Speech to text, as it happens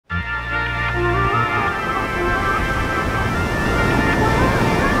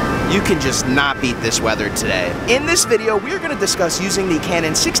You can just not beat this weather today. In this video, we're going to discuss using the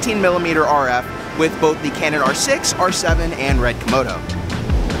Canon 16mm RF with both the Canon R6, R7, and RED Komodo.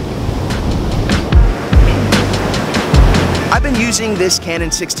 I've been using this Canon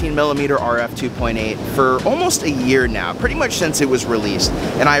 16mm RF 2.8 for almost a year now, pretty much since it was released.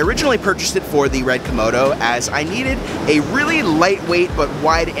 And I originally purchased it for the RED Komodo as I needed a really lightweight but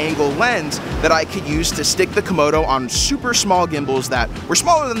wide-angle lens that I could use to stick the Komodo on super small gimbals that were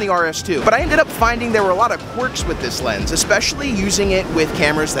smaller than the RS2. But I ended up finding there were a lot of quirks with this lens, especially using it with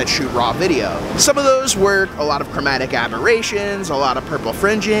cameras that shoot raw video. Some of those were a lot of chromatic aberrations, a lot of purple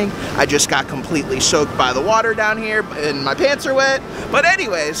fringing. I just got completely soaked by the water down here and my pants are wet. But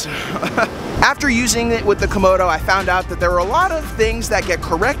anyways, after using it with the Komodo, I found out that there were a lot of things that get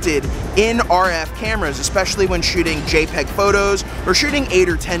corrected in RF cameras, especially when shooting JPEG photos or shooting 8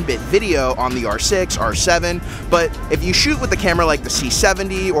 or 10-bit video on the R6, R7. But if you shoot with a camera like the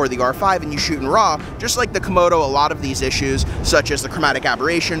C70 or the R5 and you shoot in RAW, just like the Komodo, a lot of these issues, such as the chromatic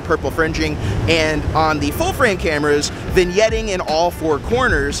aberration, purple fringing, and on the full-frame cameras, vignetting in all four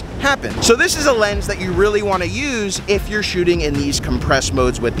corners happen. So this is a lens that you really want to use if you're shooting in these compressed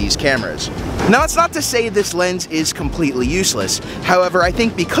modes with these cameras. Now, it's not to say this lens is completely useless. However, I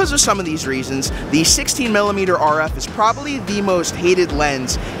think because of some of these reasons, the 16mm RF is probably the most hated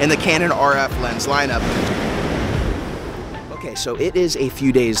lens in the Canon RF lens lineup. Okay, so it is a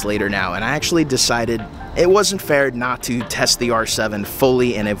few days later now, and I actually decided it wasn't fair not to test the R7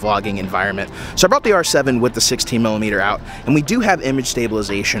 fully in a vlogging environment. So I brought the R7 with the 16mm out, and we do have image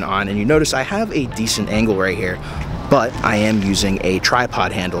stabilization on, and you notice I have a decent angle right here. But I am using a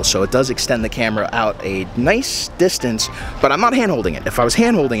tripod handle, so it does extend the camera out a nice distance, but I'm not hand-holding it. If I was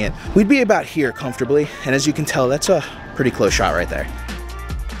hand-holding it, we'd be about here comfortably, and as you can tell, that's a pretty close shot right there.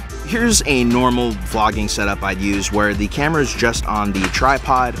 Here's a normal vlogging setup I'd use where the camera is just on the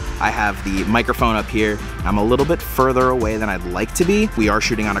tripod. I have the microphone up here. I'm a little bit further away than I'd like to be. We are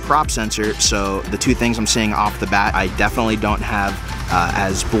shooting on a crop sensor, so the two things I'm saying off the bat, I definitely don't have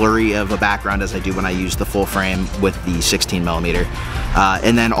as blurry of a background as I do when I use the full frame with the 16mm.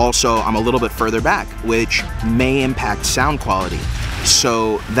 And then also I'm a little bit further back, which may impact sound quality.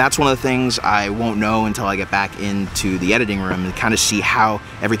 So that's one of the things I won't know until I get back into the editing room and kind of see how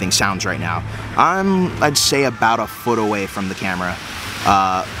everything sounds right now. I'd say about a foot away from the camera,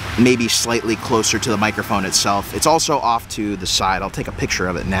 maybe slightly closer to the microphone itself. It's also off to the side. I'll take a picture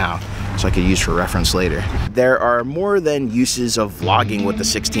of it now so I could use for reference later. There are more than uses of vlogging with the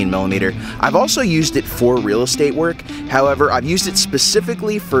 16mm. I've also used it for real estate work. However, I've used it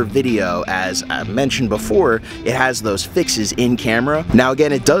specifically for video. As I mentioned before, it has those fixes in camera. Now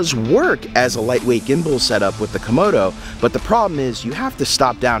again, it does work as a lightweight gimbal setup with the Komodo, but the problem is you have to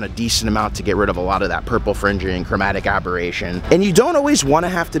stop down a decent amount to get rid of a lot of that purple fringing, chromatic aberration, and you don't always want to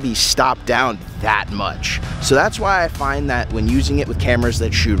have to be stopped down that much. So that's why I find that when using it with cameras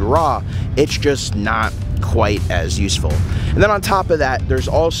that shoot RAW, it's just not quite as useful. And then on top of that, there's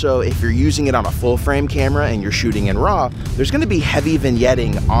also, if you're using it on a full frame camera and you're shooting in RAW, there's going to be heavy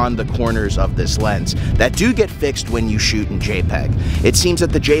vignetting on the corners of this lens that do get fixed when you shoot in JPEG. It seems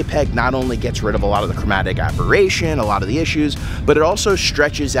that the JPEG not only gets rid of a lot of the chromatic aberration, a lot of the issues, but it also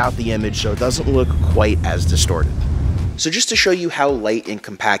stretches out the image so it doesn't look quite as distorted. So just to show you how light and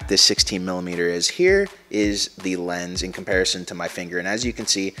compact this 16mm is, here is the lens in comparison to my finger. And as you can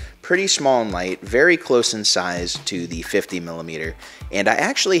see, pretty small and light, very close in size to the 50mm. And I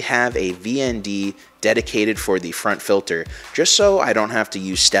actually have a VND dedicated for the front filter, just so I don't have to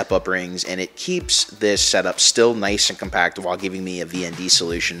use step-up rings, and it keeps this setup still nice and compact while giving me a VND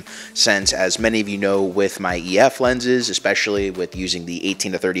solution, since as many of you know with my EF lenses, especially with using the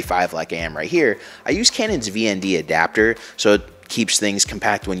 18-35 like I am right here, I use Canon's VND adapter, so it keeps things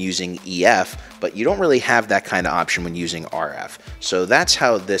compact when using EF, but you don't really have that kind of option when using RF. So that's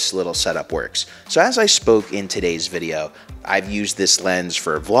how this little setup works. So as I spoke in today's video, I've used this lens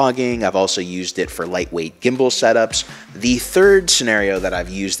for vlogging. I've also used it for lightweight gimbal setups. The third scenario that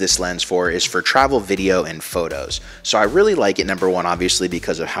I've used this lens for is for travel video and photos. So I really like it, number one, obviously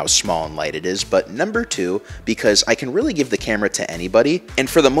because of how small and light it is, but number two, because I can really give the camera to anybody. And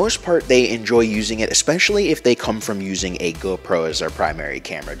for the most part, they enjoy using it, especially if they come from using a GoPro as their primary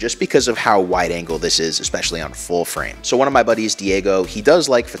camera, just because of how wide angle this is, especially on full frame. So one of my buddies, Diego, he does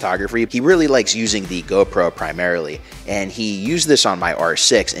like photography. He really likes using the GoPro primarily, and he used this on my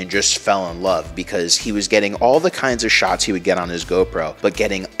R6 and just fell in love because he was getting all the kinds of shots he would get on his GoPro, but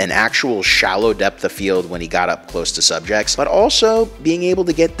getting an actual shallow depth of field when he got up close to subjects, but also being able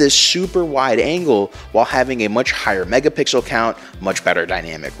to get this super wide angle while having a much higher megapixel count, much better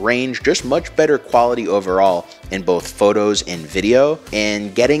dynamic range, just much better quality overall in both photos and video,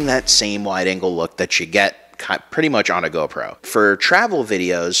 and getting that same wide angle look that you get pretty much on a GoPro. For travel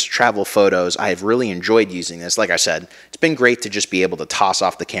videos, travel photos, I've really enjoyed using this. Like I said, it's been great to just be able to toss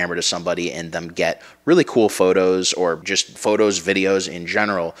off the camera to somebody and them get really cool photos, or just photos, videos in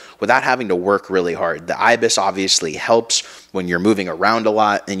general, without having to work really hard. The IBIS obviously helps when you're moving around a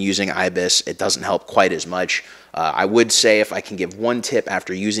lot, and using IBIS, it doesn't help quite as much. I would say, if I can give one tip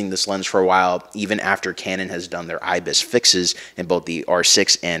after using this lens for a while, even after Canon has done their IBIS fixes in both the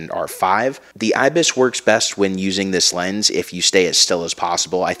R6 and R5, the IBIS works best when using this lens if you stay as still as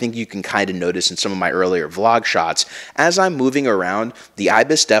possible. I think you can kind of notice in some of my earlier vlog shots, as I'm moving around, the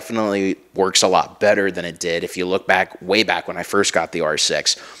IBIS definitely works a lot better than it did if you look back, way back when I first got the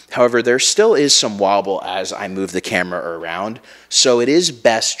R6. However, there still is some wobble as I move the camera around, so it is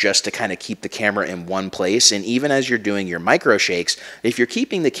best just to kind of keep the camera in one place. And even as you're doing your micro shakes, if you're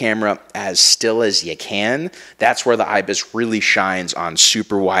keeping the camera as still as you can, that's where the IBIS really shines on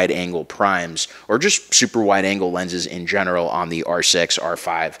super wide angle primes, or just super wide angle lenses in general on the R6,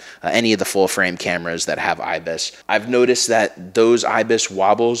 R5, any of the full frame cameras that have IBIS. I've noticed that those IBIS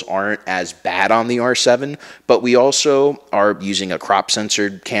wobbles aren't as bad on the R7, but we also are using a crop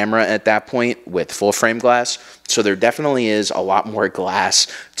censored camera at that point with full frame glass, so there definitely is a lot more glass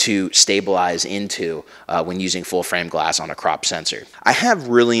to stabilize into when using full frame glass on a crop sensor. I have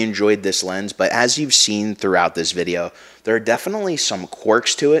really enjoyed this lens, but as you've seen throughout this video, there are definitely some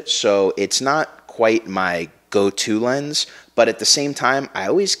quirks to it, so it's not quite my go-to lens, but at the same time, I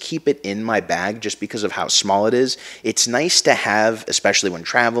always keep it in my bag just because of how small it is. It's nice to have, especially when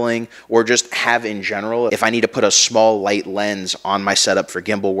traveling, or just have in general, if I need to put a small light lens on my setup for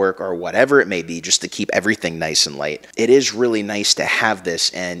gimbal work or whatever it may be, just to keep everything nice and light. It is really nice to have this,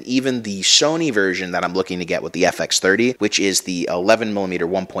 and even the Sony version that I'm looking to get with the FX30, which is the 11mm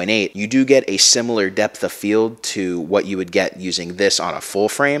 1.8, you do get a similar depth of field to what you would get using this on a full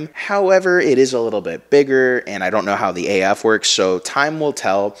frame. However, it is a little bit bigger, and I don't know how the AF works, so time will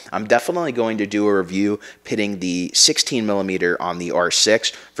tell. I'm definitely going to do a review pitting the 16mm on the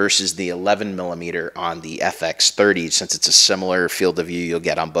R6 versus the 11mm on the FX30, since it's a similar field of view you'll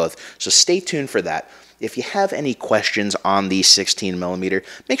get on both. So stay tuned for that. If you have any questions on the 16mm,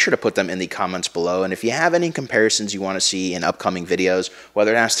 make sure to put them in the comments below. And if you have any comparisons you want to see in upcoming videos,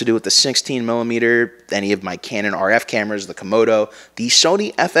 whether it has to do with the 16mm, any of my Canon RF cameras, the Komodo, the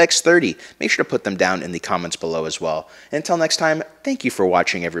Sony FX30, make sure to put them down in the comments below as well. And until next time, thank you for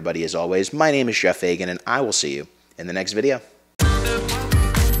watching, everybody. As always, my name is Geoff Fagien, and I will see you in the next video.